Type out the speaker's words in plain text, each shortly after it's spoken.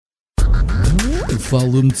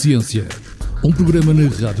Fala-me de Ciência, um programa na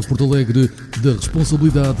Rádio Porto Alegre da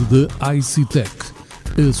responsabilidade da ICTech,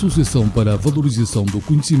 a Associação para a Valorização do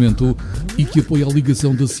Conhecimento e que apoia a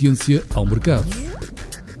ligação da ciência ao mercado.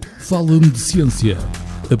 Fala-me de Ciência,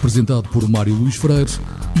 apresentado por Mário Luís Freire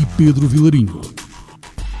e Pedro Vilarinho.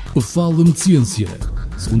 Fala-me de Ciência,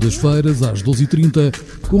 segundas-feiras às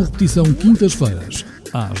 12h30, com repetição quintas-feiras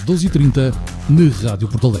às 12h30 na Rádio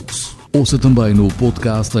Porto Alegre. Ouça também no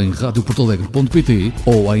podcast em radioportalegre.pt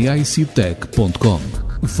ou em ictech.com.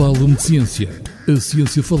 Fala-me de Ciência, a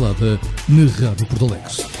ciência falada na Rádio Porto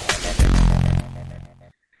Alegre.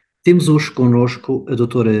 Temos hoje connosco a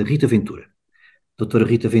doutora Rita Ventura. A doutora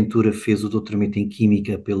Rita Ventura fez o doutoramento em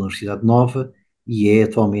Química pela Universidade Nova e é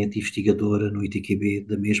atualmente investigadora no ITQB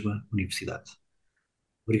da mesma universidade.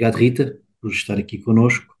 Obrigado, Rita, por estar aqui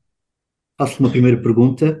connosco. Faço-lhe uma primeira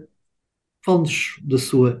pergunta. Fale-nos da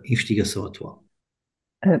sua investigação atual.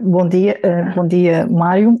 Bom dia,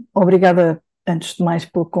 Mário. Obrigada, antes de mais,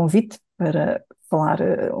 pelo convite para falar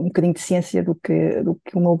um bocadinho de ciência do que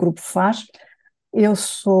o meu grupo faz. Eu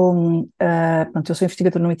sou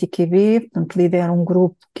investigadora no ITQB, portanto, lidero um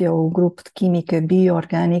grupo que é o Grupo de Química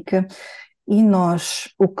Bioorgânica e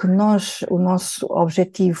o nosso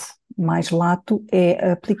objetivo mais lato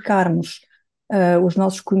é aplicarmos os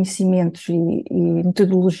nossos conhecimentos e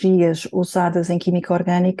metodologias usadas em química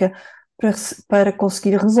orgânica para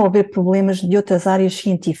conseguir resolver problemas de outras áreas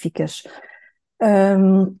científicas.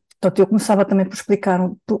 Portanto, eu começava também por explicar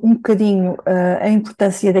um bocadinho a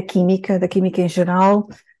importância da química em geral,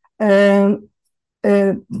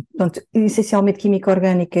 portanto, essencialmente química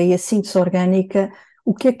orgânica e a síntese orgânica.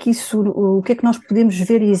 O que é que nós podemos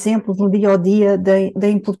ver exemplos no dia a dia da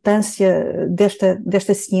importância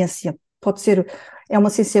desta ciência? É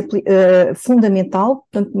uma ciência fundamental,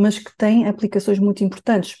 portanto, mas que tem aplicações muito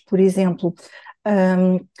importantes. Por exemplo,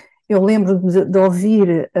 eu lembro de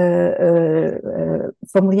ouvir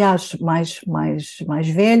familiares mais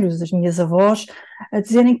velhos, as minhas avós, a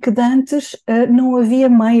dizerem que de antes não havia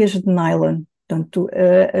meias de nylon. Portanto,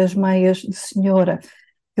 as meias de senhora,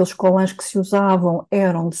 aqueles colãs que se usavam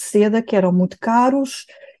eram de seda, que eram muito caros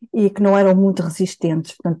e que não eram muito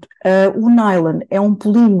resistentes. Portanto, o nylon é um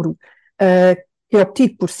polímero que é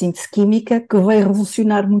obtido por síntese química, que veio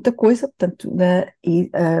revolucionar muita coisa, portanto,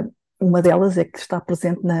 uma delas é que está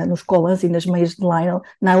presente nos colãs e nas meias de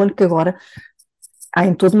nylon, que agora há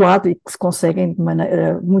em todo lado e que se conseguem de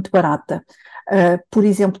maneira muito barata. Por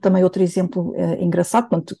exemplo, também outro exemplo engraçado,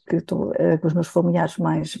 portanto, que os meus familiares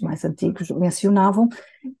mais antigos mencionavam,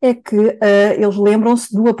 é que eles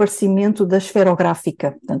lembram-se do aparecimento da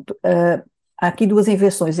esferográfica. Portanto, há aqui duas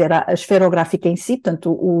invenções, era a esferográfica em si,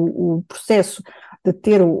 portanto, o processo de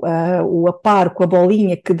ter o aparo com a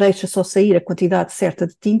bolinha que deixa só sair a quantidade certa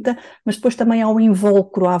de tinta, mas depois também há um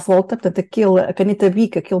invólucro à volta, portanto, a caneta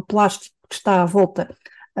Bic, aquele plástico que está à volta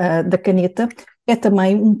da caneta, é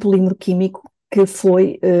também um polímero químico que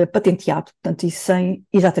foi patenteado, portanto, e sem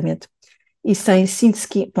síntese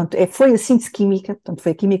química, portanto, foi a síntese química, portanto,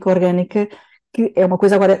 foi a química orgânica, que é uma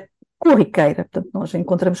coisa agora corriqueira, portanto, nós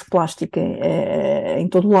encontramos plástico em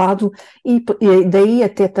todo lado e daí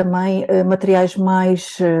até também materiais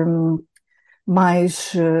mais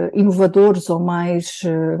inovadores ou mais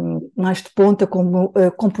de ponta, como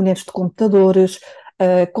componentes de computadores,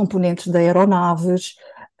 componentes de aeronaves,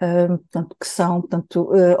 portanto, que são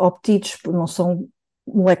obtidos, não são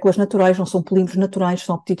moléculas naturais, não são polímeros naturais,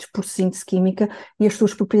 são obtidos por síntese química e as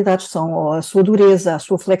suas propriedades são a sua dureza, a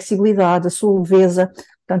sua flexibilidade, a sua leveza,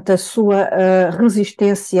 portanto, a sua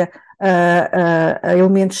resistência a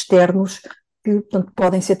elementos externos que, portanto,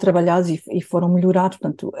 podem ser trabalhados e foram melhorados.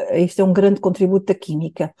 Portanto, isto é um grande contributo da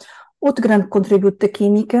química. Outro grande contributo da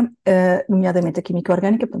química, nomeadamente a química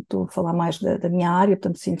orgânica, portanto, estou a falar mais da minha área,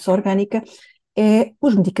 portanto, síntese orgânica, é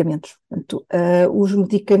os medicamentos. Portanto, os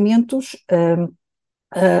medicamentos,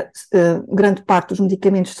 grande parte dos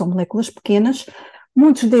medicamentos são moléculas pequenas,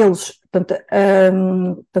 muitos deles, portanto,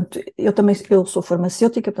 eu sou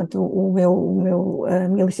farmacêutica, portanto, a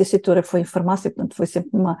minha licenciatura foi em farmácia, portanto, foi sempre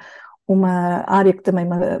uma área que também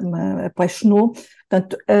me apaixonou.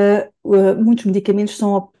 Portanto, muitos medicamentos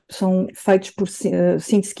são feitos por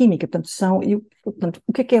síntese química, portanto,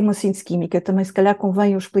 o que é uma síntese química? Também, se calhar,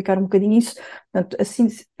 convém eu explicar um bocadinho isso. Portanto, a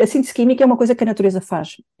síntese química é uma coisa que a natureza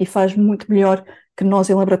faz, e faz muito melhor que nós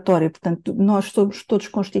em laboratório. Portanto, nós somos todos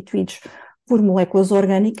constituídos por moléculas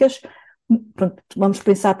orgânicas. Pronto, vamos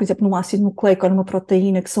pensar, por exemplo, num ácido nucleico ou numa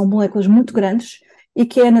proteína, que são moléculas muito grandes e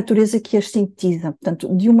que é a natureza que as sintetiza,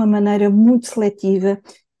 portanto, de uma maneira muito seletiva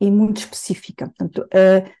e muito específica. Portanto,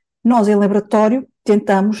 nós em laboratório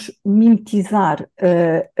tentamos mimetizar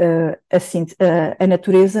a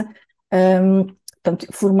natureza portanto,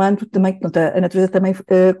 formando também, portanto, a natureza também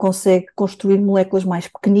consegue construir moléculas mais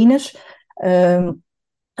pequeninas,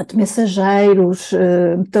 mensageiros,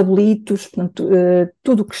 metabolitos, portanto,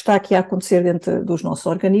 tudo o que está aqui a acontecer dentro dos nossos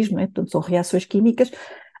organismos, não é? Portanto, são reações químicas,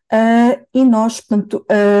 e nós, portanto,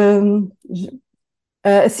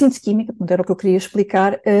 a síntese química, portanto, era o que eu queria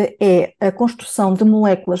explicar, é a construção de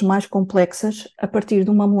moléculas mais complexas a partir de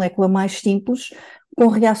uma molécula mais simples, com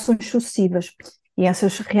reações sucessivas. E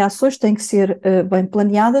essas reações têm que ser bem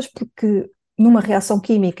planeadas, porque numa reação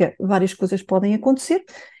química várias coisas podem acontecer,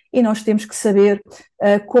 e nós temos que saber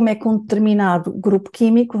como é que um determinado grupo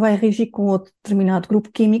químico vai reagir com outro determinado grupo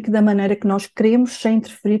químico da maneira que nós queremos, sem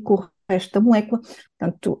interferir com o resto da molécula.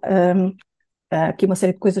 Portanto, há aqui uma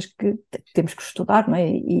série de coisas que temos que estudar, não é?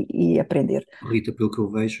 E aprender. Rita, pelo que eu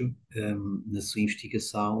vejo, na sua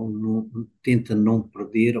investigação, tenta não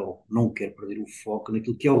perder ou não quer perder o foco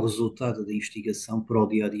naquilo que é o resultado da investigação para o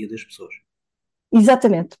dia-a-dia das pessoas.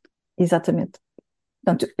 Exatamente, exatamente.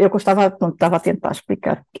 Portanto, eu estava a tentar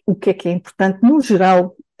explicar o que é importante, no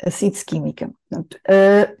geral, a síntese química. Portanto,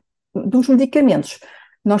 dos medicamentos,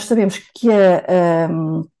 nós sabemos que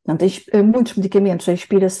muitos medicamentos, a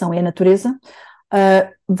inspiração é a natureza.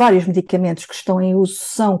 Vários medicamentos que estão em uso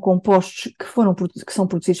são compostos que são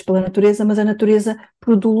produzidos pela natureza, mas a natureza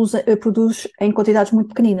produz em quantidades muito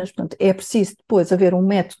pequeninas. Portanto, é preciso depois haver um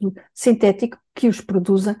método sintético que os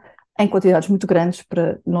produza em quantidades muito grandes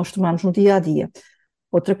para nós tomarmos no dia a dia.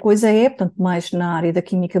 Outra coisa é, portanto, mais na área da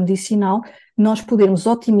química medicinal, nós podermos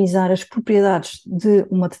otimizar as propriedades de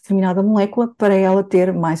uma determinada molécula para ela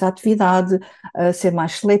ter mais atividade, ser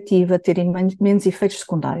mais seletiva, ter menos efeitos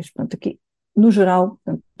secundários. Portanto, aqui, no geral,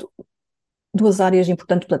 portanto, duas áreas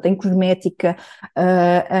importantes, portanto, em cosmética,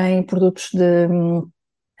 em produtos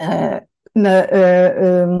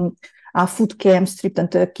há food chemistry,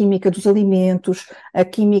 portanto, a química dos alimentos, a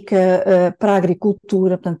química para a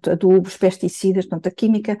agricultura, portanto, adubos, pesticidas, portanto, a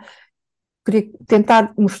química, queria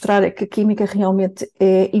tentar mostrar que a química realmente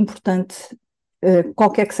é importante,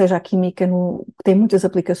 qualquer que seja a química, tem muitas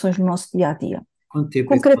aplicações no nosso dia-a-dia. Quanto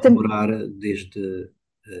tempo é que pode demorar desde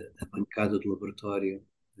a bancada do laboratório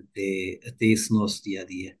até esse nosso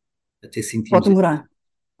dia-a-dia? Até sentirmos...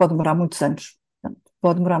 Pode demorar muitos anos. Portanto,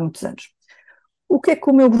 pode demorar muitos anos. O que é que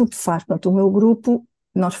o meu grupo faz? Portanto, o meu grupo,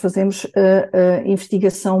 nós fazemos a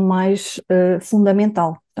investigação mais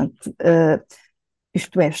fundamental. Portanto,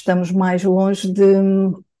 isto é, estamos mais longe de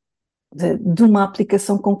uma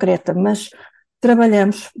aplicação concreta, mas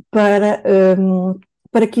trabalhamos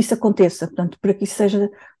para que isso aconteça, portanto, para que isso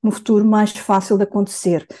seja no futuro mais fácil de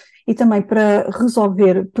acontecer e também para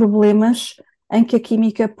resolver problemas em que a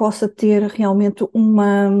química possa ter realmente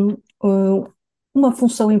uma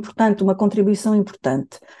função importante, uma contribuição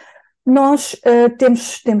importante. Nós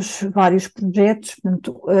temos vários projetos,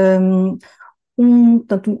 portanto,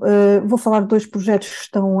 vou falar de dois projetos que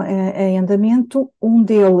estão em andamento. Um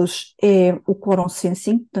deles é o Quorum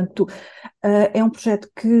Sensing, portanto, é um projeto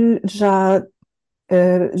que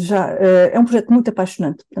é um projeto muito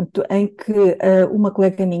apaixonante, portanto, em que uma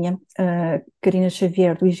colega minha, Karina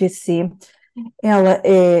Xavier, do IGC, ela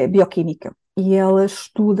é bioquímica e ela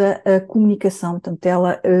estuda a comunicação, portanto,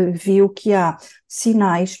 ela viu que há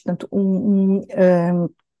sinais, portanto,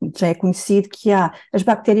 já é conhecido que as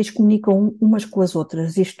bactérias comunicam umas com as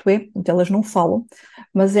outras, isto é, elas não falam,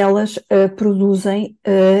 mas elas produzem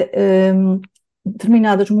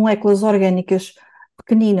determinadas moléculas orgânicas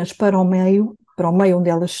pequeninas para o meio onde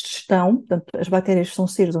elas estão, portanto, as bactérias são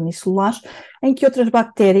seres unicelulares, em que outras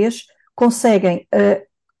bactérias conseguem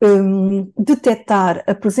detectar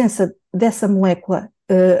a presença dessa molécula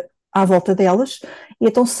à volta delas, e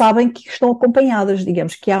então sabem que estão acompanhadas,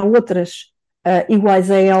 digamos, que há outras iguais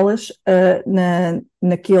a elas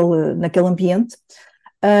naquele ambiente,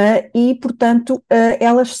 e, portanto,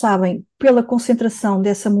 elas sabem, pela concentração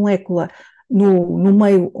dessa molécula no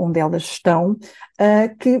meio onde elas estão,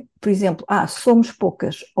 que, por exemplo, somos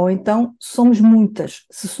poucas, ou então somos muitas.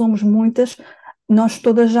 Se somos muitas, nós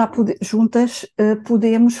todas já juntas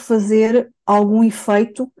podemos fazer algum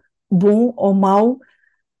efeito, bom ou mau,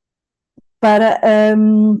 para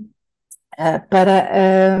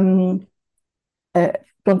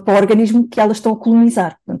o organismo que elas estão a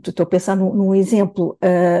colonizar. Portanto, estou a pensar num exemplo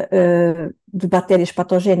de bactérias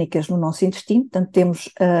patogénicas no nosso intestino. Portanto, temos,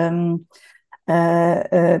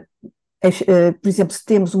 por exemplo, se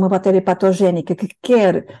temos uma bactéria patogénica que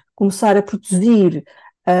quer começar a produzir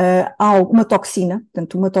uma toxina,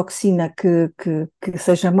 portanto, uma toxina que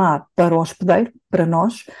seja má para o hospedeiro, para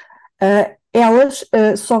nós, elas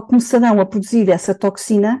só começarão a produzir essa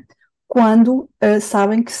toxina quando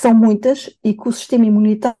sabem que são muitas e que o sistema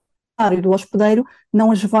imunitário do hospedeiro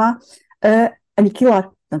não as vá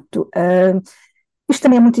aniquilar. Portanto, isto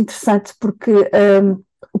também é muito interessante porque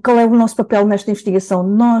qual é o nosso papel nesta investigação?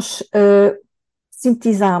 Nós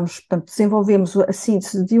sintetizamos, portanto, desenvolvemos a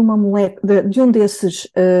síntese de uma molécula, de um desses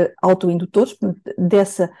autoindutores,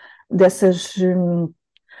 dessas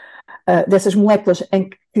moléculas em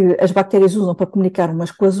que as bactérias usam para comunicar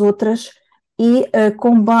umas com as outras, e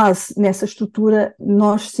com base nessa estrutura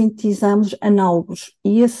nós sintetizamos análogos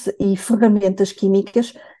e ferramentas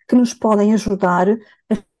químicas que nos podem ajudar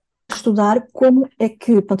a estudar como é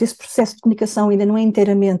que, portanto, esse processo de comunicação ainda não é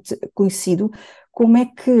inteiramente conhecido, como é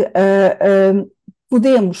que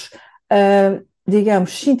podemos,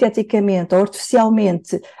 digamos, sinteticamente ou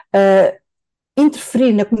artificialmente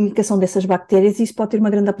interferir na comunicação dessas bactérias, e isso pode ter uma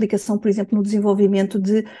grande aplicação, por exemplo, no desenvolvimento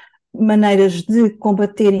de maneiras de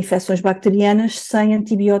combater infecções bacterianas sem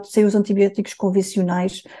os antibióticos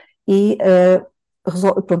convencionais e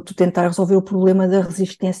tentar resolver o problema da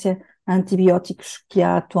resistência a antibióticos que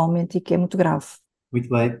há atualmente e que é muito grave. Muito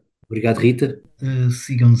bem. Obrigado, Rita.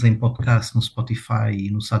 Sigam-nos em podcast no Spotify e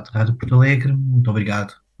no site da Rádio Porto Alegre. Muito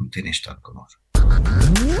obrigado por terem estado connosco.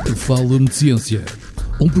 Fala-me de Ciência,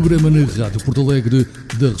 um programa na Rádio Porto Alegre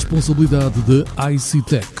da responsabilidade da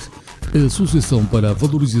ICTech, a Associação para a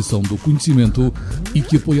Valorização do Conhecimento e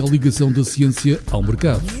que apoia a ligação da ciência ao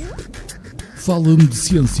mercado. Fala-me de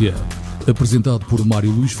Ciência, apresentado por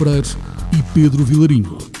Mário Luís Freire e Pedro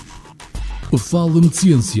Vilarinho. Fala-me de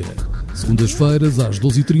Ciência, segundas-feiras às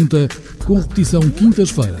 12h30, com repetição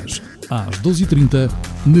quintas-feiras às 12h30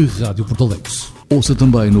 na Rádio Porto Alegre. Ouça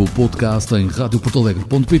também no podcast em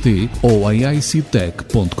radioportalegre.pt ou em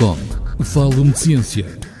ictech.com. Fala-me de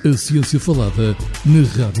Ciência, a ciência falada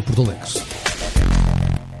na Rádio Porto Alegre.